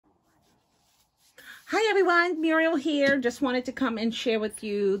Hi everyone, Muriel here. Just wanted to come and share with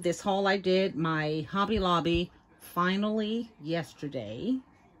you this haul I did. My Hobby Lobby finally yesterday.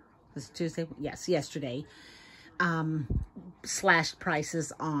 Was it Tuesday? Yes, yesterday. Slashed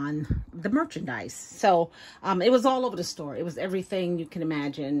prices on the merchandise. So it was all over the store. It was everything you can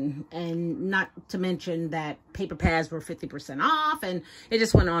imagine, and not to mention that paper pads were 50% off, and it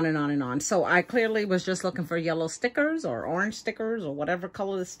just went on and on and on. So I clearly was just looking for yellow stickers or orange stickers or whatever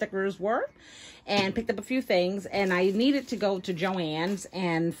color the stickers were, and picked up a few things. And I needed to go to Joann's,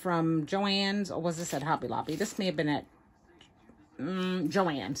 and from Joann's, or was this at Hobby Lobby? This may have been at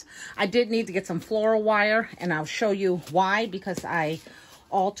Joann's. I did need to get some floral wire, and I'll show you why, because I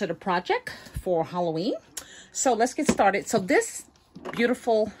altered a project for Halloween. So let's get started. So this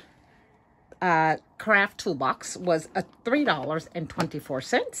beautiful craft toolbox was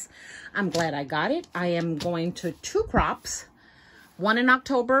 $3.24. I'm glad I got it. I am going to 2 crops, one in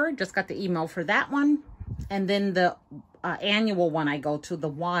October, just got the email for that one, and then the annual one I go to, the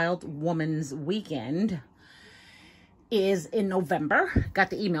Wild Woman's Weekend, is in November. Got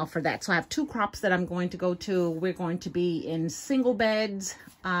the email for that. So I have 2 crops that I'm going to go to. We're going to be in single beds,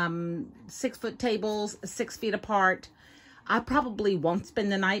 6-foot tables, 6 feet apart. I probably won't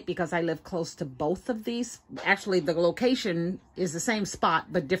spend the night because I live close to both of these. Actually, the location is the same spot,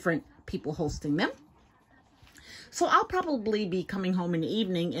 but different people hosting them. So I'll probably be coming home in the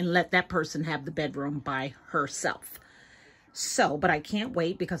evening and let that person have the bedroom by herself. So, but I can't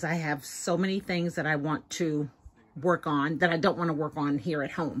wait because I have so many things that I want to work on that I don't want to work on here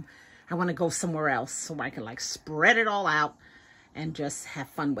at home. I want to go somewhere else so I can like spread it all out and just have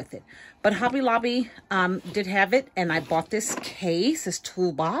fun with it. But Hobby Lobby did have it, and I bought this case, this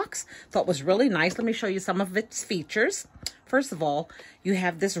toolbox. Thought it was really nice. Let me show you some of its features. First of all, you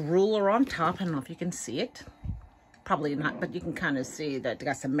have this ruler on top. I don't know if you can see it. Probably not, but you can kind of see that they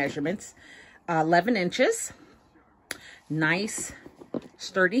got some measurements. 11 inches. Nice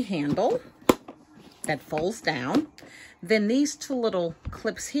sturdy handle that folds down. Then these 2 little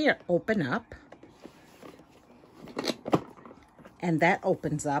clips here open up, and that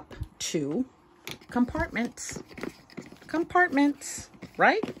opens up 2 compartments. Compartments,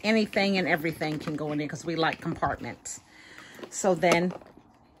 right? Anything and everything can go in there because we like compartments. So then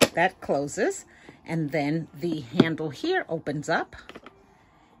that closes, and then the handle here opens up,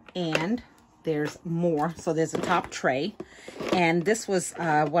 and there's more. So there's a top tray, and this was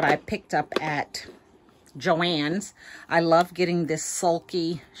what I picked up at Joann's. I love getting this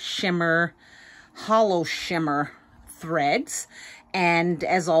sulky shimmer, hollow shimmer threads, and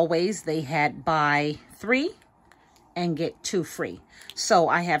as always they had buy 3 and get 2 free. So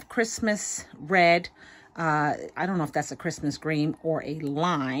I have Christmas red, I don't know if that's a Christmas green or a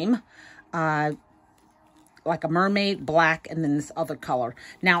lime, like a mermaid black, and then this other color.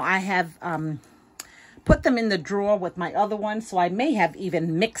 Now I have put them in the drawer with my other one, so I may have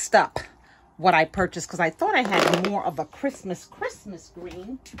even mixed up what I purchased, because I thought I had more of a Christmas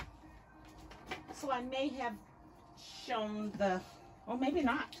green. So I may have shown the, or maybe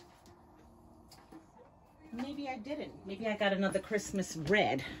not. Maybe I didn't. Maybe I got another Christmas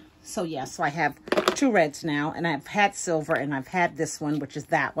red. So yeah, so I have 2 reds now, and I've had silver, and I've had this one, which is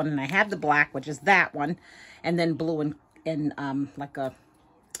that one, and I have the black, which is that one, and then blue and like a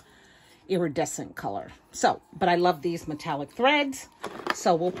iridescent color. So, but I love these metallic threads.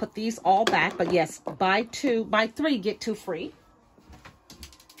 So we'll put these all back. But yes, buy 3, get 2 free.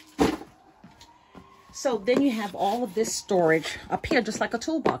 So then you have all of this storage up here, just like a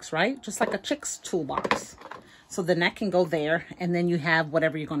toolbox, right? Just like a chick's toolbox. So then that can go there, and then you have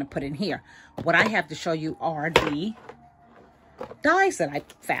whatever you're going to put in here. What I have to show you are the dies that I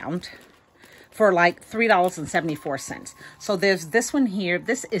found for like $3.74. So there's this one here.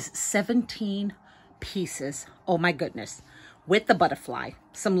 This is 17 pieces. Oh my goodness. With the butterfly,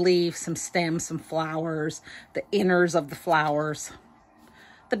 some leaves, some stems, some flowers, the inners of the flowers.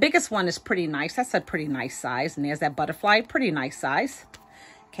 The biggest one is pretty nice. That's a pretty nice size. And there's that butterfly, pretty nice size.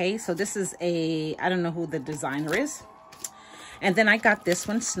 Okay, so this is a, I don't know who the designer is. And then I got this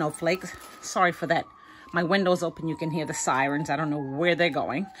one, Snowflake. Sorry for that. My window's open. You can hear the sirens. I don't know where they're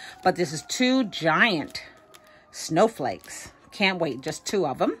going. But this is 2 giant snowflakes. Can't wait. Just 2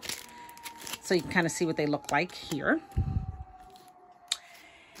 of them. So you can kind of see what they look like here.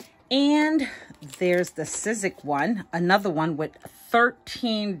 And there's the Sizzix one. Another one with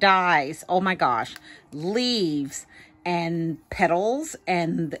 13 dies. Oh my gosh. Leaves and petals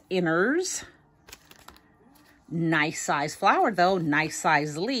and the inners. Nice size flower though. Nice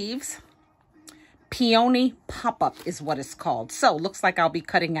size leaves. Peony pop-up is what it's called. So looks like I'll be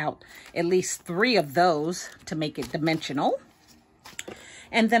cutting out at least 3 of those to make it dimensional.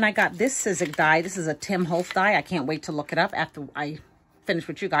 And then I got this scissor die. This is a Tim Holtz die. I can't wait to look it up. After I finish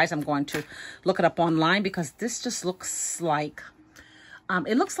with you guys, I'm going to look it up online because this just looks like,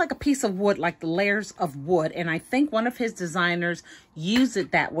 it looks like a piece of wood, like the layers of wood. And I think one of his designers used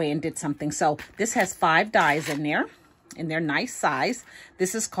it that way and did something. So this has 5 dies in there, and they're nice size.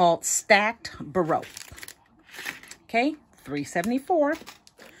 This is called Stacked Baroque. Okay, $3.74.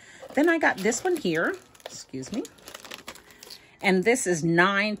 Then I got this one here, excuse me. And this is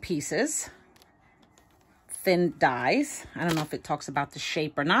 9 pieces, thin dies. I don't know if it talks about the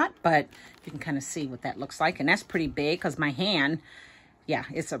shape or not, but you can kind of see what that looks like. And that's pretty big because my hand, yeah,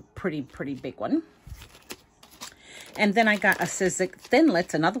 it's a pretty big one. And then I got a Sizzix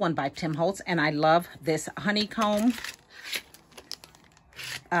Thinlits, another one by Tim Holtz. And I love this honeycomb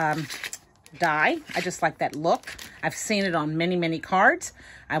die. I just like that look. I've seen it on many cards.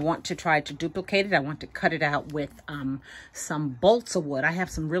 I want to try to duplicate it. I want to cut it out with some bolts of wood. I have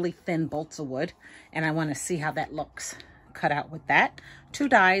some really thin bolts of wood, and I want to see how that looks cut out with that. 2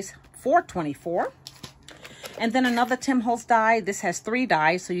 dies, $4.24. And then another Tim Holtz die. This has 3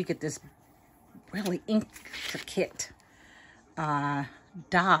 dies, so you get this really intricate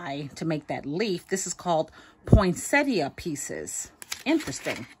die to make that leaf. This is called poinsettia pieces.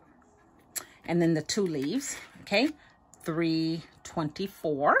 Interesting. And then the 2 leaves, okay,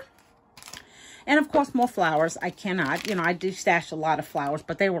 $3.24. And of course, more flowers. I cannot, you know, I do stash a lot of flowers,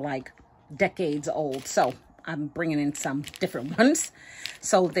 but they were like decades old. So I'm bringing in some different ones.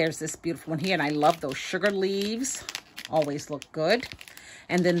 So there's this beautiful one here, and I love those sugar leaves. Always look good.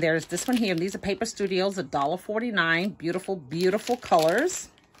 And then there's this one here. These are Paper Studios, $1.49. Beautiful colors.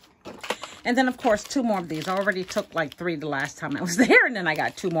 And then, of course, 2 more of these. I already took like 3 the last time I was there. And then I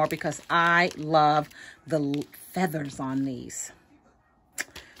got 2 more because I love the feathers on these.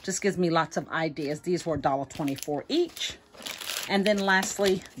 Just gives me lots of ideas. These were $1.24 each. And then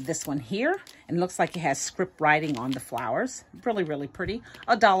lastly, this one here. And it looks like it has script writing on the flowers. Really pretty.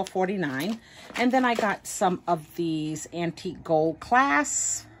 $1.49. And then I got some of these antique gold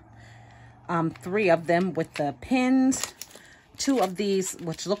clasps. 3 of them with the pins. 2 of these,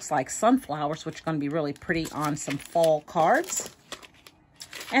 which looks like sunflowers, which are going to be really pretty on some fall cards.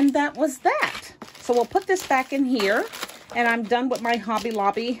 And that was that. So we'll put this back in here, and I'm done with my Hobby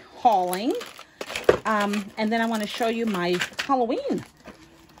Lobby hauling. And then I want to show you my Halloween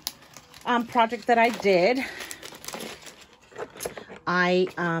project that I did. I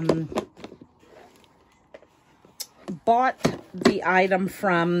bought the item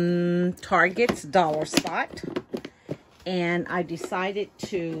from Target's Dollar Spot. And I decided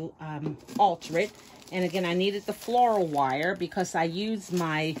to alter it. And again, I needed the floral wire because I used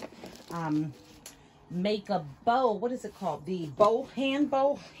my Make a Bow. What is it called? The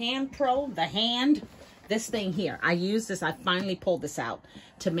Hand Pro, the hand. This thing here. I used this. I finally pulled this out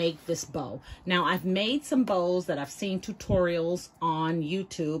to make this bow. Now, I've made some bows that I've seen tutorials on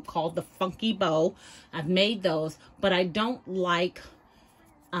YouTube called the Funky Bow. I've made those, but I don't like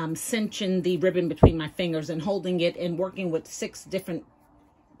cinching the ribbon between my fingers and holding it and working with 6 different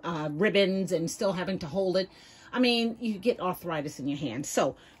ribbons and still having to hold it. I mean, you get arthritis in your hands.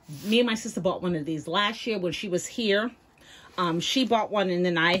 So me and my sister bought one of these last year when she was here. She bought one, and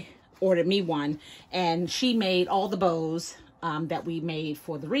then I ordered me one, and she made all the bows that we made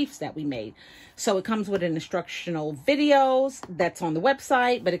for the wreaths that we made. So it comes with an instructional videos that's on the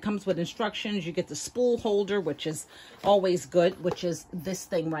website, but it comes with instructions. You get the spool holder, which is always good, which is this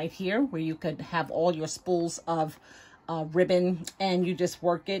thing right here, where you could have all your spools of ribbon, and you just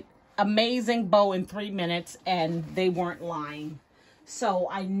work it. Amazing bow in 3 minutes, and they weren't lying. So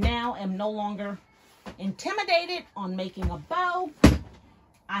I now am no longer intimidated on making a bow.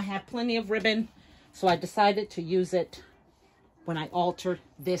 I have plenty of ribbon, so I decided to use it when I altered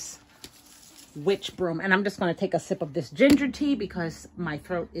this witch broom. And I'm just going to take a sip of this ginger tea because my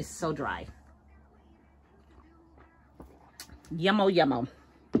throat is so dry. Yummo, yummo.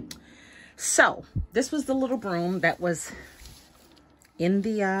 So this was the little broom that was in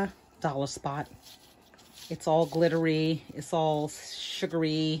the Dollar Spot. It's all glittery. It's all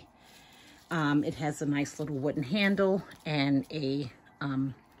sugary. It has a nice little wooden handle and a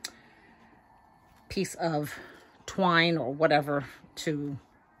piece of twine or whatever to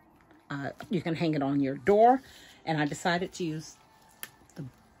you can hang it on your door. And I decided to use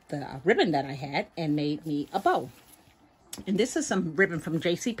the ribbon that I had and made me a bow. And this is some ribbon from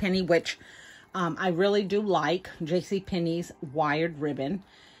JC Penney, which I really do like. JC Penney's wired ribbon.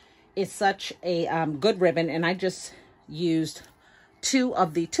 It's such a good ribbon, and I just used 2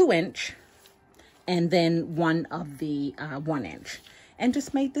 of the 2-inch and then 1 of the 1-inch and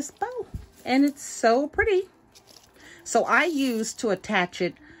just made this bow. And it's so pretty. So I used to attach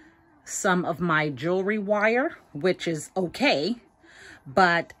it some of my jewelry wire, which is okay.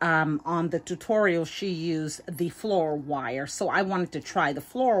 But on the tutorial, she used the floral wire. So I wanted to try the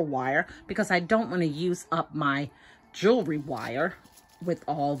floral wire because I don't want to use up my jewelry wire with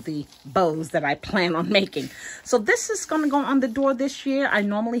all the bows that I plan on making. So this is going to go on the door this year. I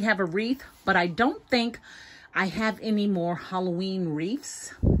normally have a wreath, but I don't think I have any more Halloween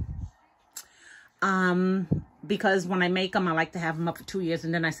wreaths. Because when I make them, I like to have them up for 2 years.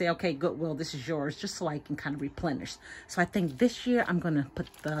 And then I say, okay, Goodwill, this is yours, just so I can kind of replenish. So I think this year I'm going to put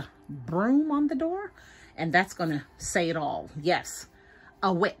the broom on the door. And that's going to say it all. Yes,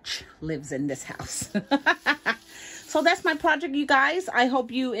 a witch lives in this house. So that's my project, you guys. I hope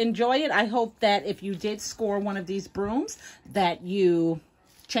you enjoy it. I hope that if you did score one of these brooms, that you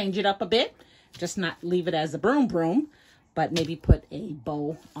change it up a bit. Just not leave it as a broom, but maybe put a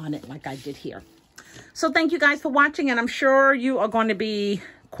bow on it like I did here. So thank you guys for watching, and I'm sure you are going to be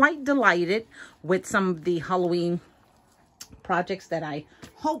quite delighted with some of the Halloween projects that I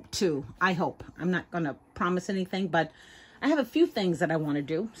hope. I'm not going to promise anything, but I have a few things that I want to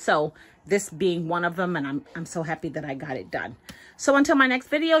do. So this being one of them, and I'm so happy that I got it done. So until my next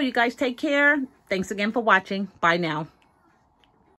video, you guys take care. Thanks again for watching. Bye now.